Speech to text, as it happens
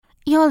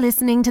You're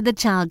listening to the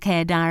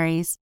Childcare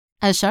Diaries,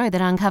 a show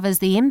that uncovers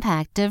the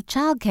impact of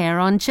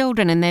childcare on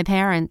children and their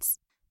parents.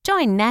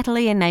 Join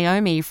Natalie and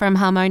Naomi from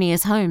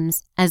Harmonious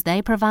Homes as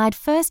they provide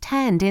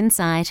first-hand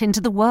insight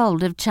into the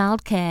world of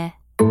childcare.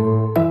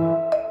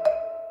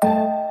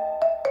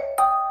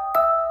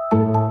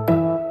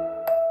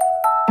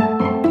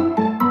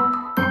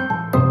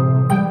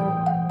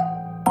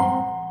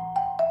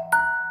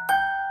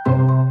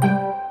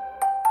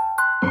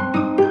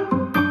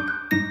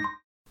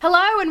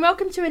 Hello and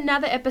welcome to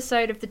another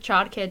episode of the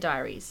Childcare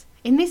Diaries.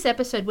 In this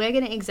episode, we're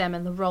going to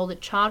examine the role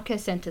that childcare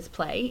centres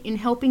play in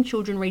helping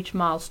children reach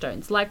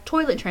milestones, like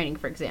toilet training,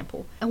 for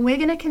example. And we're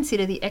going to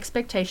consider the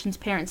expectations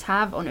parents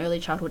have on early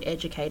childhood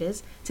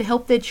educators to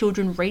help their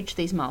children reach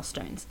these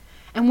milestones.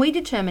 And we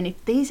determine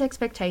if these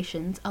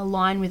expectations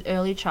align with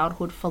early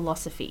childhood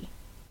philosophy.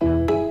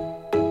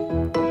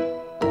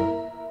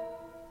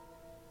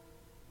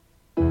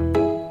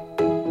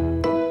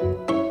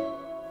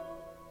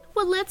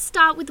 Well, let's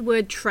start with the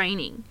word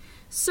training.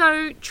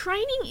 So,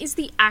 training is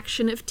the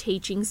action of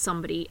teaching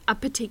somebody a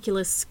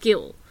particular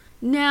skill.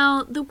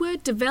 Now, the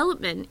word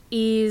development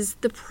is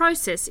the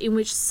process in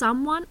which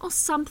someone or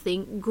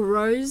something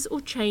grows or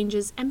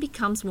changes and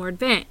becomes more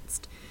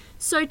advanced.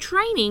 So,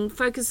 training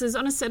focuses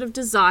on a set of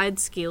desired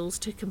skills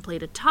to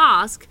complete a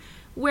task,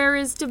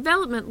 whereas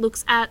development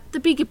looks at the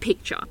bigger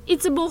picture.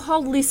 It's a more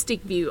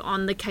holistic view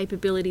on the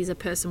capabilities a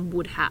person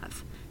would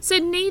have. So,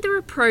 neither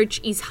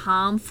approach is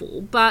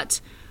harmful,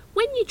 but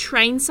when you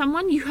train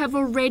someone, you have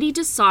already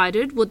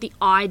decided what the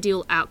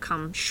ideal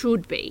outcome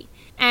should be.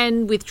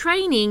 And with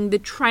training, the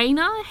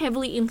trainer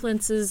heavily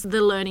influences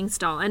the learning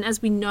style. And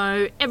as we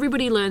know,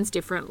 everybody learns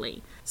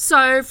differently.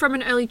 So from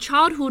an early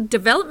childhood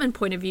development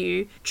point of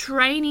view,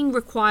 training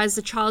requires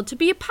the child to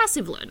be a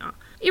passive learner.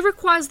 It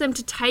requires them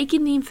to take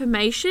in the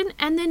information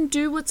and then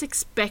do what's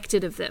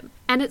expected of them.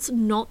 And it's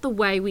not the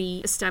way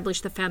we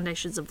establish the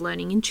foundations of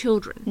learning in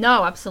children.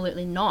 No,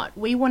 absolutely not.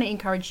 We want to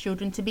encourage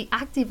children to be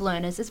active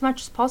learners as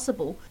much as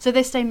possible so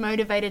they stay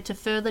motivated to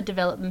further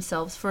develop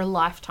themselves for a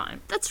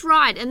lifetime. That's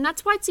right, and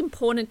that's why it's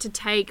important to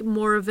take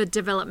more of a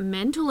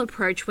developmental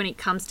approach when it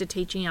comes to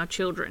teaching our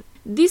children.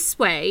 This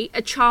way,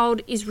 a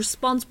child is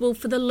responsible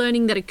for the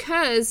learning that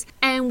occurs,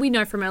 and we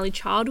know from early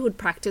childhood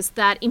practice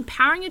that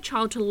empowering a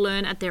child to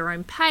learn at their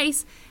own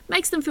pace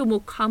makes them feel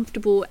more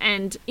comfortable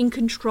and in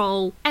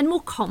control and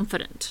more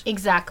confident.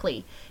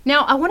 Exactly.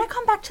 Now, I want to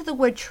come back to the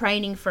word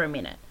training for a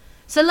minute.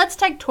 So let's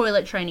take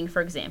toilet training,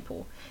 for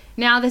example.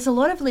 Now, there's a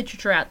lot of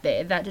literature out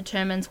there that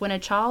determines when a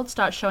child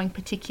starts showing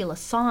particular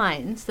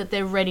signs that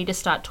they're ready to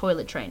start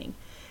toilet training.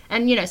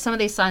 And, some of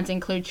these signs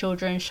include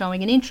children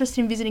showing an interest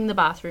in visiting the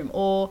bathroom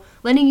or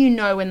letting you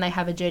know when they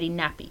have a dirty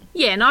nappy.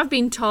 Yeah, and I've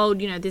been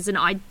told, there's an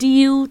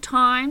ideal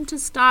time to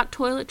start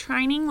toilet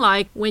training.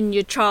 Like when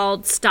your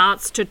child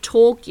starts to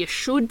talk, you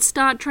should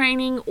start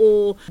training,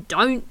 or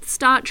don't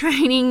start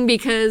training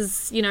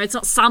because, it's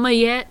not summer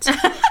yet.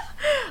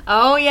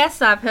 Oh,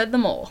 yes, I've heard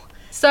them all.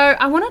 So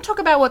I want to talk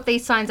about what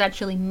these signs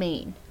actually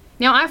mean.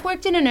 Now, I've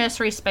worked in a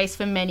nursery space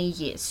for many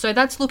years, so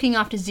that's looking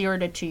after 0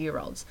 to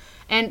 2-year-olds.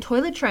 And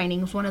toilet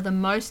training was one of the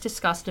most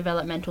discussed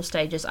developmental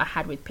stages I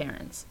had with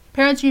parents.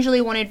 Parents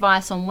usually want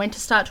advice on when to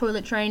start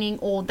toilet training,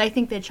 or they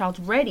think their child's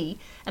ready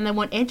and they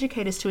want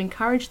educators to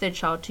encourage their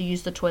child to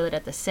use the toilet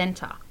at the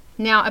centre.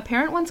 Now, a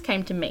parent once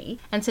came to me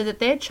and said that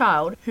their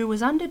child, who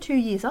was under 2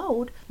 years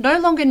old, no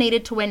longer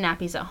needed to wear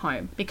nappies at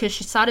home because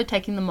she started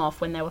taking them off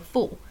when they were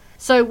full.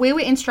 So we were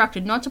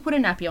instructed not to put a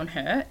nappy on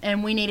her,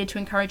 and we needed to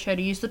encourage her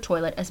to use the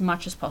toilet as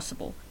much as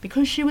possible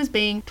because she was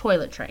being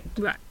toilet trained.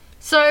 Right.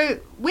 So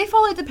we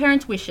followed the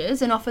parents'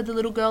 wishes and offered the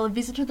little girl a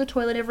visit to the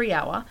toilet every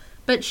hour,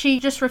 but she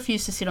just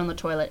refused to sit on the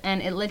toilet,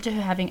 and it led to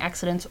her having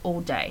accidents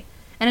all day.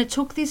 And it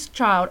took this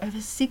child over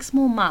 6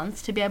 more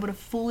months to be able to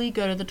fully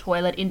go to the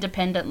toilet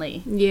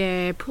independently.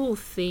 Yeah, poor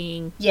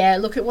thing. Yeah,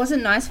 look, it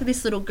wasn't nice for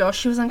this little girl.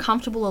 She was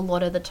uncomfortable a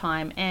lot of the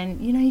time,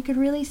 and, you could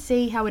really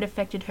see how it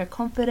affected her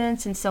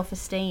confidence and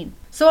self-esteem.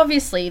 So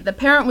obviously, the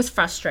parent was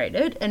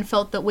frustrated and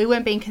felt that we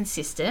weren't being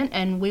consistent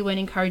and we weren't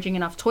encouraging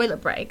enough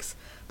toilet breaks.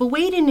 But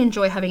we didn't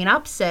enjoy having an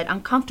upset,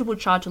 uncomfortable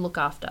child to look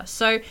after.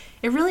 So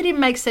it really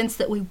didn't make sense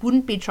that we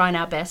wouldn't be trying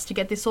our best to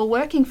get this all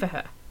working for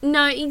her.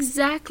 No,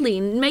 exactly.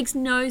 It makes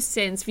no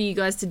sense for you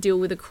guys to deal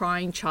with a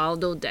crying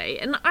child all day.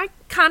 And I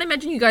can't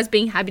imagine you guys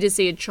being happy to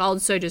see a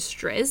child so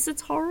distressed.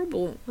 It's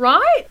horrible.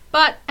 Right?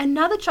 But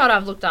another child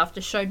I've looked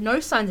after showed no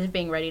signs of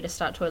being ready to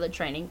start toilet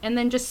training and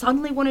then just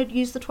suddenly wanted to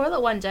use the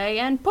toilet one day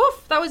and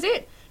poof, that was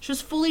it. She was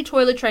fully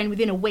toilet trained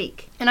within a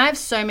week. And I have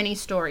so many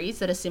stories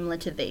that are similar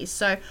to these.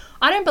 So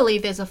I don't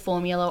believe there's a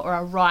formula or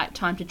a right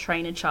time to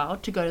train a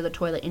child to go to the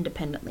toilet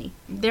independently.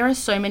 There are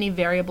so many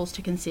variables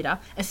to consider,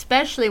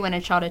 especially when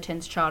a child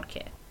attends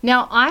childcare.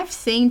 Now, I've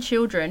seen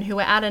children who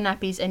are out of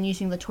nappies and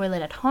using the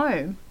toilet at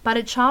home, but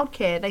at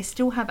childcare they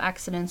still have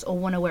accidents or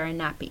want to wear a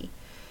nappy.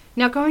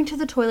 Now, going to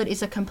the toilet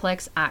is a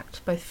complex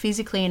act, both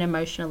physically and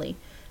emotionally.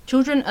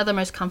 Children are the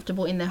most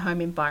comfortable in their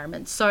home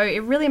environment, so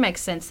it really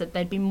makes sense that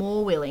they'd be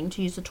more willing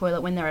to use the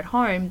toilet when they're at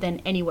home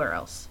than anywhere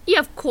else. Yeah,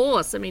 of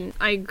course. I mean,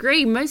 I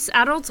agree. Most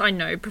adults I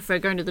know prefer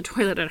going to the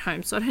toilet at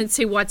home, so I don't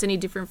see why it's any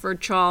different for a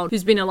child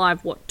who's been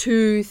alive,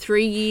 2,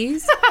 3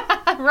 years?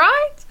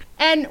 Right?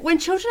 And when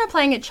children are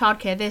playing at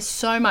childcare, there's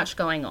so much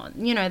going on.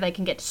 You know, they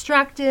can get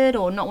distracted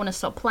or not want to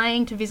stop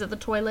playing to visit the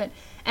toilet.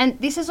 And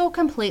this is all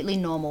completely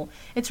normal.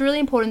 It's really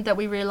important that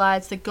we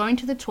realise that going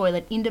to the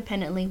toilet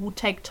independently will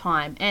take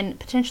time and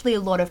potentially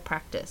a lot of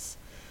practice.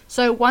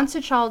 So once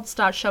a child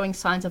starts showing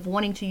signs of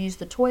wanting to use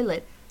the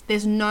toilet,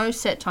 there's no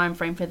set time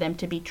frame for them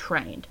to be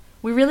trained.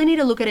 We really need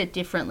to look at it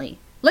differently.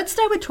 Let's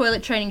stay with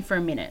toilet training for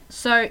a minute.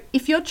 So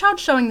if your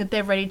child's showing that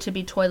they're ready to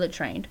be toilet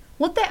trained,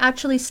 what they're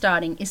actually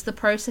starting is the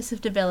process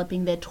of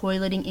developing their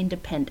toileting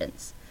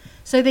independence.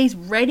 So these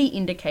ready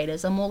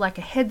indicators are more like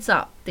a heads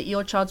up that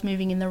your child's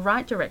moving in the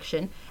right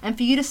direction and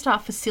for you to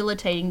start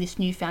facilitating this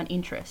newfound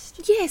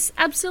interest. Yes,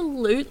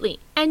 absolutely.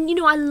 And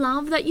I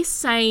love that you're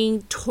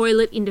saying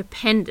toilet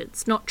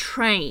independence, not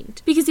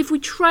trained. Because if we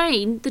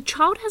train, the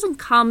child hasn't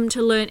come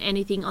to learn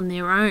anything on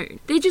their own.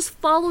 They're just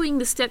following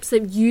the steps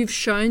that you've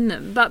shown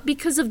them. But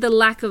because of the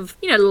lack of,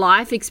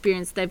 life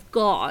experience they've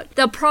got,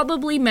 they'll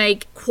probably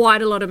make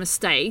quite a lot of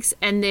mistakes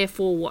and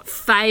therefore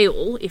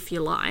fail, if you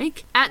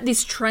like, at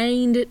this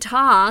trained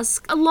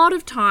task a lot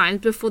of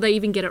times before they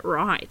even get it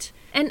right.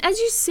 And as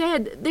you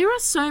said, there are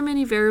so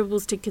many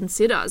variables to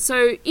consider.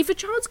 So if a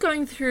child's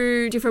going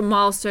through different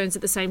milestones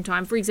at the same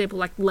time, for example,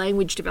 like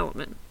language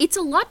development, it's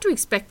a lot to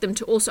expect them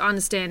to also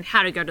understand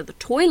how to go to the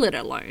toilet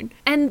alone.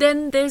 And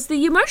then there's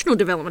the emotional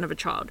development of a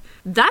child.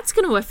 That's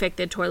going to affect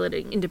their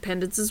toileting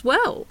independence as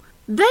well.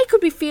 They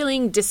could be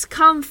feeling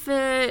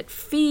discomfort,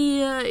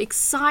 fear,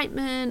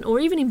 excitement, or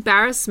even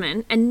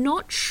embarrassment and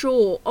not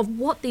sure of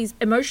what these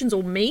emotions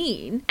all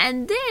mean,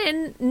 and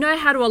then know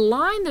how to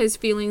align those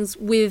feelings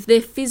with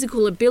their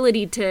physical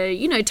ability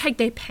to, take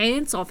their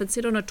pants off and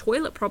sit on a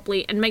toilet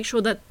properly and make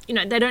sure that,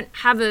 they don't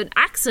have an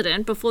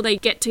accident before they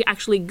get to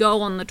actually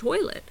go on the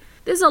toilet.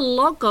 There's a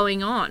lot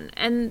going on,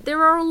 and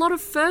there are a lot of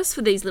firsts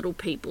for these little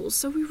people,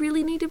 so we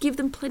really need to give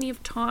them plenty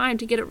of time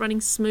to get it running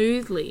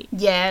smoothly.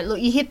 Yeah, look,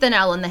 you hit the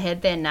nail on the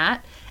head there, Nat.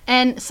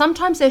 And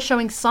sometimes they're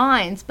showing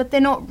signs, but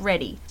they're not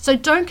ready. So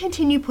don't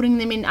continue putting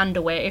them in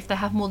underwear if they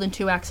have more than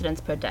 2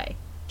 accidents per day.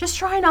 Just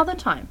try another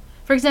time.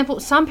 For example,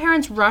 some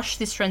parents rush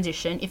this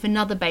transition if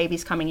another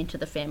baby's coming into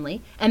the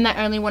family and they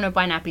only want to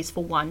buy nappies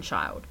for one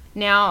child.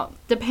 Now,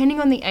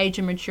 depending on the age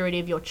and maturity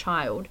of your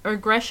child, a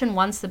regression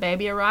once the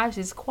baby arrives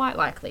is quite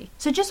likely.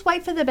 So just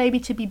wait for the baby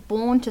to be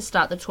born to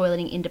start the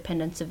toileting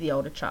independence of the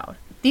older child.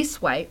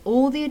 This way,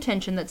 all the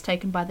attention that's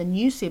taken by the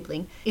new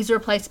sibling is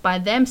replaced by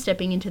them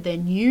stepping into their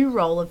new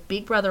role of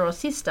big brother or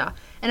sister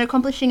and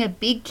accomplishing a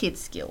big kid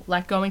skill,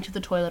 like going to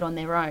the toilet on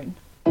their own.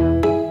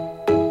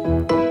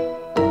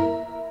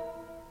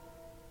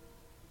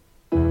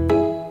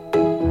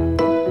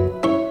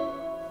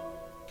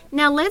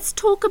 Now let's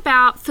talk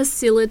about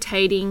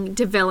facilitating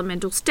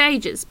developmental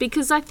stages,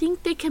 because I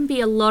think there can be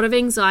a lot of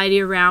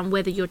anxiety around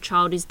whether your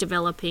child is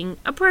developing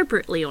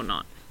appropriately or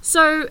not.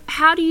 So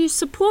how do you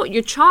support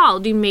your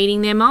child in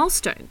meeting their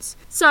milestones?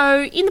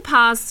 So in the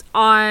past,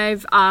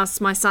 I've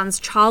asked my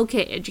son's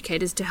childcare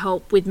educators to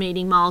help with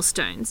meeting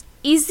milestones.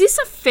 Is this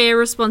a fair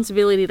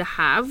responsibility to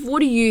have? What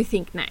do you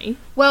think, Nay?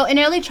 Well, in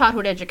early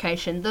childhood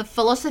education, the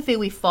philosophy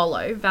we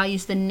follow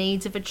values the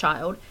needs of a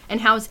child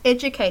and how as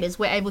educators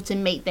we're able to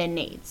meet their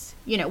needs.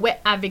 We're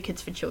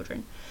advocates for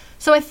children.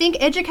 So I think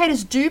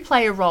educators do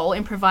play a role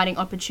in providing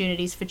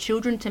opportunities for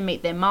children to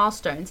meet their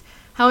milestones.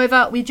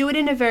 However, we do it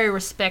in a very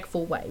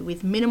respectful way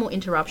with minimal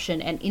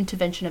interruption and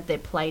intervention of their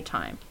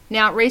playtime.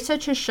 Now,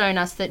 research has shown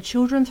us that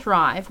children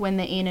thrive when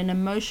they're in an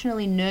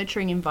emotionally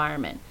nurturing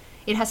environment.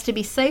 It has to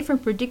be safe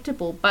and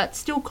predictable, but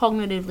still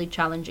cognitively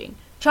challenging.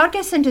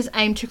 Childcare centres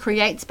aim to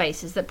create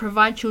spaces that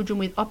provide children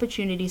with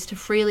opportunities to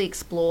freely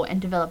explore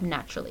and develop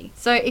naturally.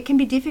 So it can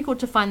be difficult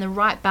to find the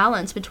right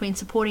balance between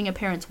supporting a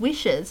parent's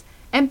wishes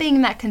and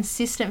being that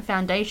consistent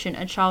foundation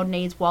a child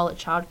needs while at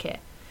childcare.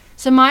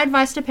 So my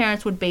advice to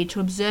parents would be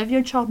to observe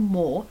your child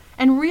more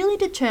and really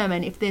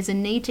determine if there's a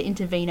need to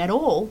intervene at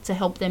all to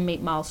help them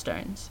meet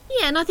milestones.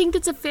 Yeah, and I think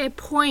that's a fair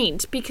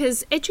point,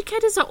 because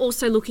educators are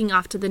also looking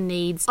after the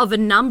needs of a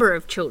number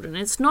of children.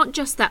 It's not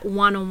just that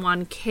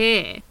one-on-one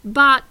care,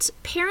 but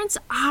parents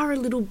are a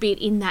little bit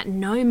in that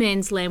no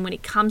man's land when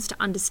it comes to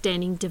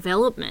understanding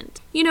development.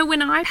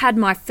 When I had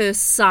my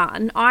first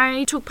son,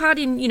 I took part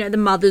in, the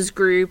mothers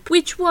group,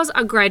 which was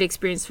a great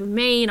experience for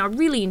me, and I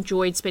really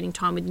enjoyed spending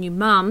time with new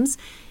mums.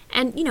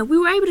 And, we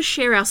were able to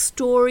share our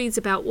stories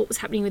about what was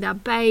happening with our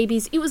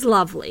babies. It was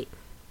lovely.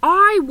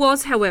 I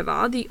was,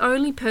 however, the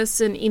only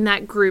person in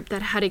that group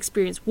that had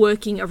experience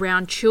working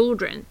around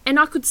children. And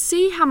I could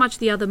see how much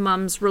the other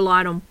mums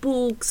relied on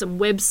books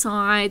and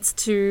websites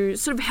to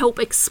sort of help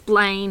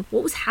explain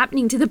what was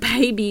happening to the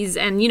babies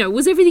and,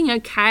 was everything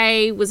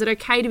okay? Was it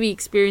okay to be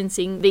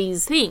experiencing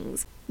these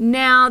things?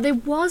 Now, there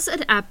was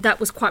an app that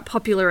was quite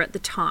popular at the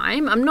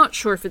time. I'm not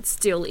sure if it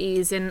still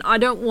is, and I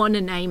don't want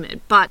to name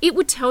it, but it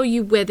would tell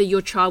you whether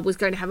your child was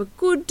going to have a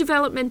good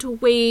developmental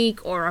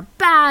week or a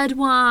bad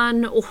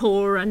one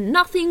or a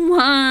nothing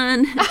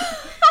one.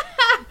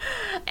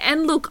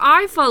 And look,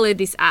 I followed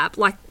this app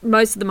like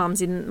most of the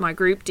mums in my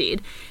group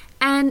did.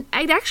 And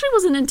it actually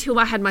wasn't until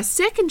I had my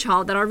second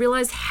child that I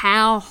realised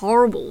how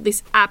horrible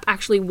this app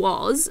actually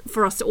was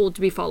for us all to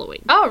be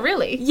following. Oh,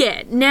 really?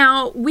 Yeah.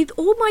 Now, with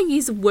all my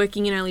years of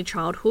working in early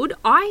childhood,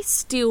 I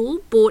still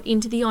bought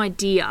into the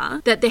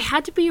idea that there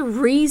had to be a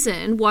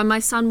reason why my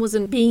son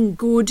wasn't being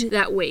good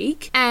that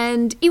week.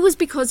 And it was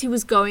because he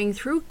was going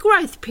through a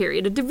growth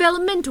period, a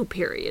developmental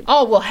period.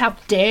 Oh, well, how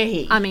dare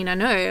he? I mean, I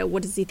know.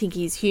 What does he think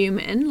he's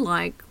human?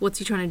 Like, what's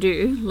he trying to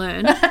do?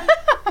 Learn?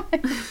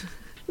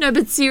 No,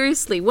 but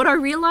seriously, what I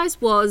realised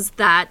was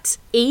that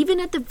even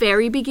at the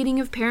very beginning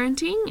of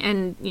parenting,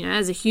 and, you know,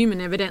 as a human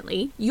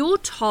evidently, you're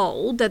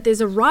told that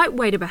there's a right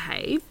way to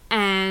behave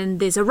and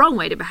there's a wrong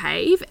way to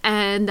behave,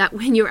 and that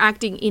when you're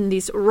acting in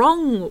this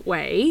wrong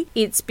way,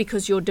 it's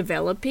because you're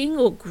developing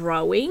or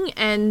growing,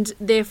 and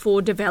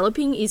therefore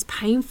developing is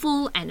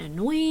painful and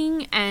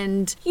annoying,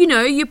 and, you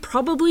know, you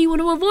probably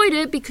want to avoid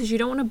it because you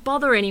don't want to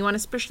bother anyone,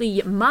 especially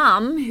your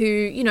mum, who,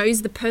 you know,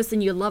 is the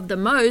person you love the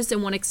most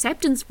and want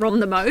acceptance from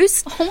the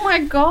most. Oh my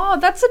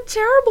God, that's a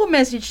terrible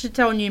message to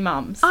tell new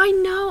mums. I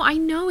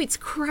know, it's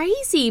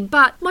crazy,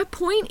 but my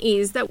point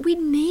is that we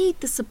need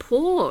the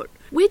support.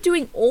 We're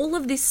doing all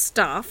of this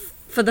stuff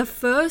for the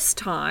first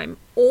time,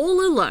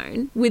 all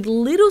alone, with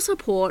little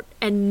support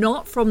and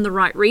not from the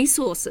right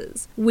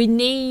resources. We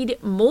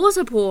need more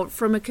support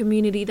from a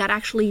community that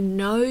actually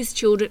knows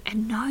children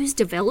and knows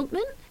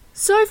development.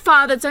 So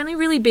far, that's only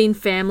really been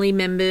family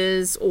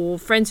members or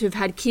friends who've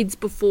had kids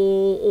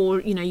before, or,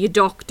 you know, your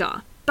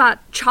doctor. But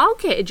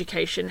childcare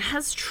education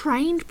has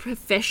trained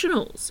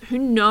professionals who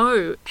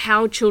know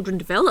how children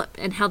develop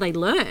and how they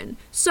learn.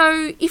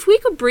 So if we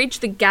could bridge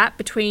the gap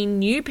between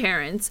new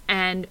parents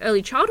and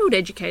early childhood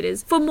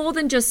educators for more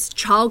than just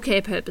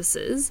childcare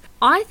purposes,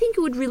 I think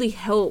it would really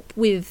help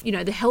with, you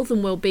know, the health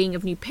and well-being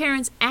of new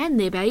parents and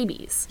their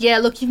babies. Yeah,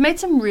 look, you've made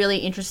some really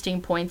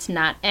interesting points,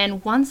 Nat,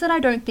 and ones that I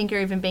don't think are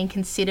even being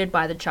considered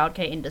by the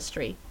childcare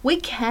industry. We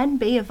can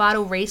be a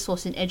vital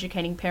resource in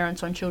educating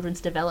parents on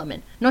children's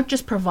development, not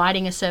just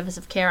providing a service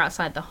of care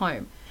outside the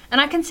home.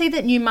 And I can see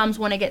that new mums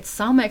want to get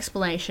some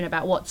explanation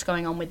about what's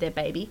going on with their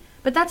baby,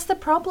 but that's the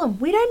problem.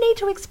 We don't need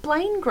to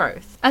explain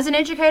growth. As an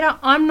educator,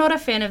 I'm not a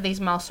fan of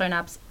these milestone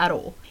apps at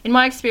all. In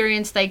my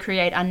experience, they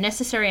create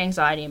unnecessary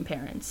anxiety in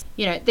parents.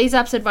 You know, these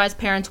apps advise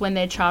parents when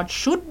their child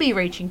should be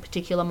reaching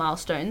particular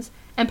milestones,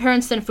 and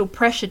parents then feel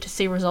pressured to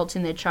see results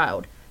in their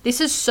child. This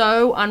is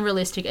so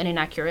unrealistic and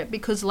inaccurate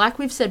because, like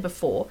we've said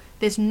before,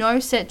 there's no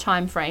set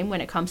time frame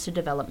when it comes to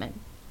development.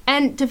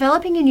 And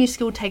developing a new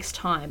skill takes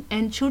time,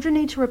 and children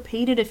need to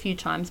repeat it a few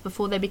times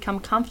before they become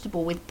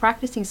comfortable with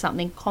practicing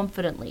something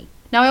confidently.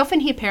 Now, I often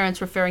hear parents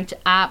referring to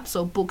apps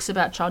or books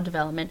about child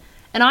development,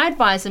 and I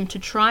advise them to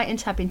try and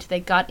tap into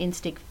their gut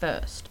instinct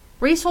first.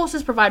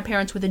 Resources provide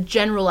parents with a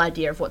general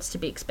idea of what's to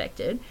be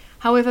expected.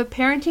 However,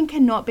 parenting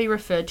cannot be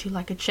referred to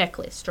like a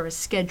checklist or a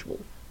schedule.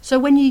 So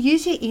when you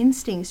use your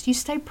instincts, you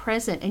stay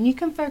present and you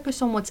can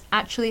focus on what's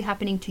actually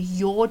happening to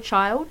your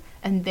child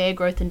and their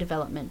growth and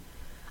development.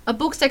 A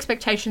book's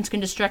expectations can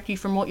distract you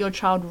from what your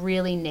child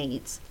really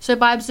needs. So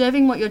by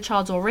observing what your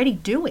child's already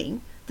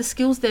doing, the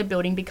skills they're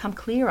building become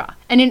clearer.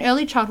 And in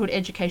early childhood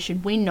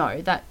education, we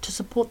know that to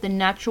support the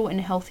natural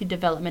and healthy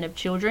development of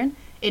children,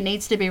 it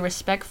needs to be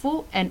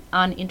respectful and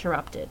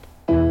uninterrupted.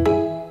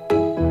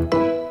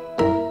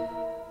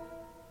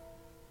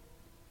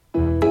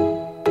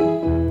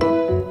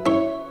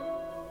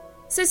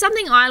 So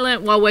something I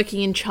learnt while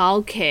working in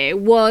childcare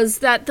was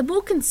that the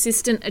more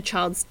consistent a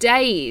child's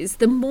day is,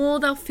 the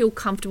more they'll feel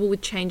comfortable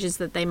with changes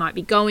that they might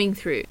be going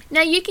through.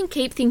 Now, you can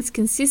keep things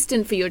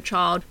consistent for your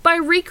child by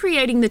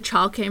recreating the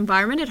childcare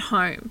environment at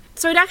home.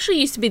 So it actually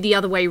used to be the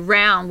other way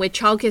round, where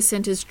childcare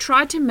centres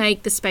tried to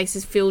make the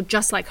spaces feel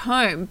just like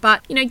home.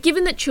 But, you know,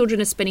 given that children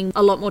are spending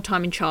a lot more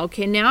time in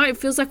childcare now, it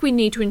feels like we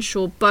need to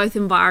ensure both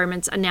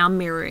environments are now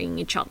mirroring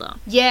each other.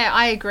 Yeah,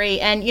 I agree.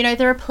 And, you know,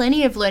 there are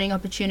plenty of learning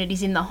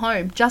opportunities in the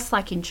home, just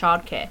like in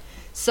childcare.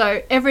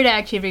 So everyday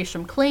activities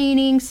from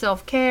cleaning,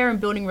 self-care and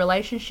building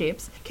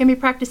relationships can be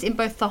practiced in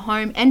both the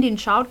home and in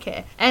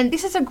childcare. And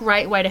this is a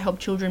great way to help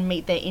children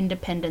meet their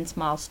independence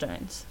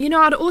milestones. You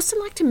know, I'd also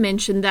like to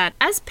mention that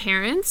as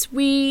parents,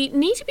 we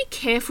need to be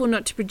careful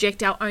not to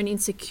project our own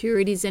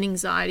insecurities and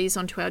anxieties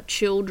onto our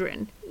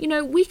children. You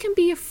know, we can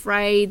be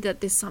afraid that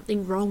there's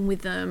something wrong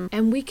with them,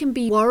 and we can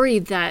be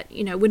worried that,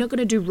 you know, we're not going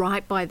to do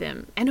right by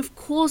them. And of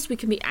course, we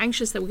can be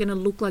anxious that we're going to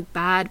look like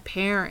bad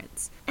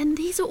parents. And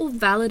these are all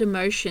valid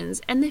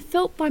emotions, and they're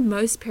felt by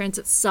most parents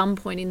at some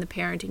point in the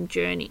parenting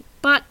journey.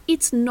 But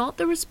it's not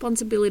the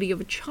responsibility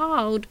of a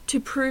child to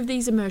prove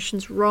these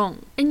emotions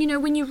wrong. And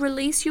when you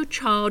release your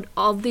child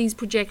of these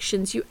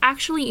projections, you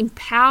actually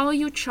empower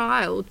your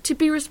child to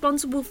be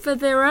responsible for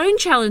their own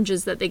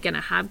challenges that they're going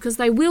to have, because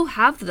they will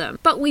have them,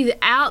 but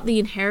without the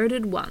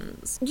inherited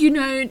ones.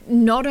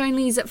 Not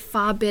only is it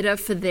far better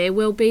for their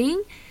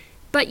well-being,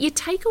 but you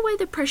take away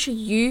the pressure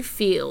you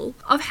feel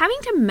of having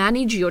to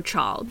manage your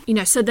child,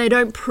 so they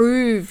don't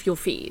prove your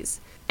fears.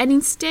 And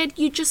instead,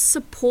 you just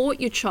support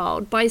your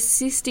child by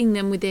assisting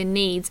them with their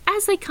needs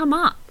as they come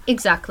up.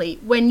 Exactly.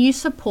 When you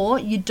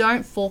support, you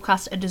don't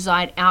forecast a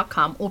desired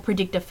outcome or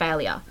predict a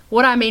failure.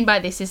 What I mean by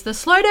this is the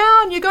slow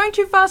down, you're going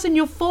too fast and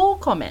you'll fall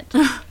comment.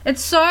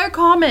 It's so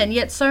common,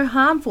 yet so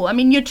harmful. I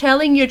mean, you're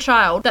telling your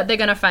child that they're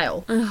going to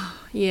fail.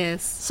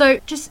 Yes. So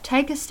just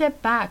take a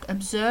step back,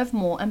 observe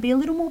more, and be a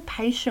little more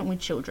patient with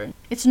children.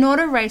 It's not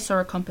a race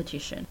or a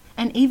competition.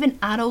 And even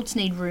adults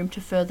need room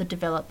to further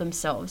develop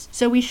themselves.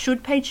 So we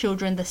should pay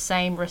children the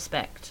same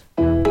respect.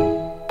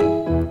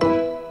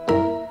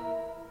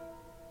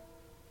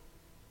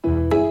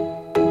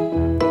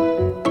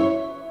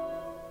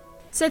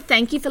 So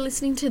thank you for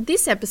listening to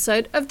this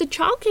episode of the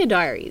Childcare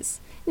Diaries.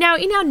 Now,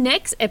 in our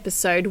next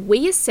episode,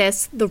 we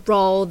assess the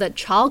role that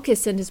childcare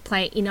centres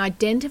play in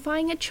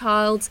identifying a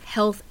child's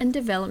health and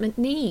development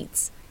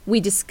needs.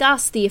 We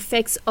discuss the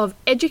effects of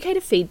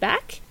educator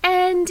feedback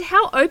and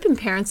how open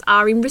parents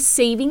are in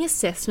receiving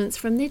assessments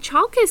from their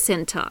childcare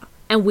centre.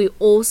 And we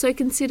also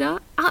consider,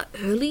 are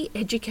early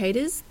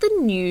educators the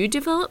new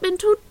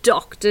developmental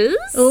doctors?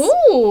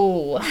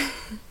 Ooh!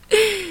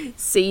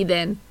 See you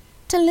then.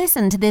 To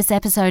listen to this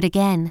episode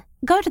again,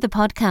 go to the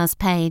podcast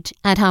page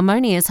at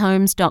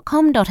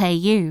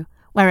harmonioushomes.com.au,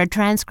 where a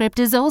transcript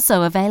is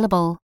also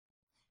available.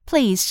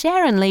 Please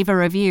share and leave a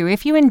review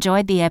if you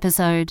enjoyed the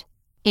episode.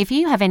 If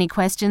you have any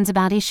questions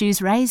about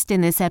issues raised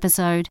in this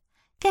episode,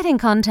 get in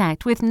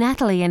contact with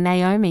Natalie and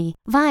Naomi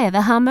via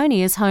the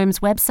Harmonious Homes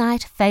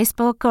website,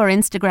 Facebook or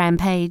Instagram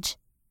page.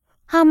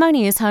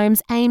 Harmonious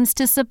Homes aims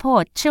to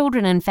support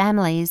children and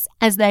families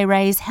as they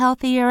raise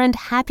healthier and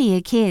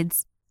happier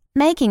kids,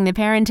 making the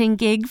parenting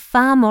gig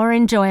far more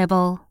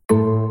enjoyable.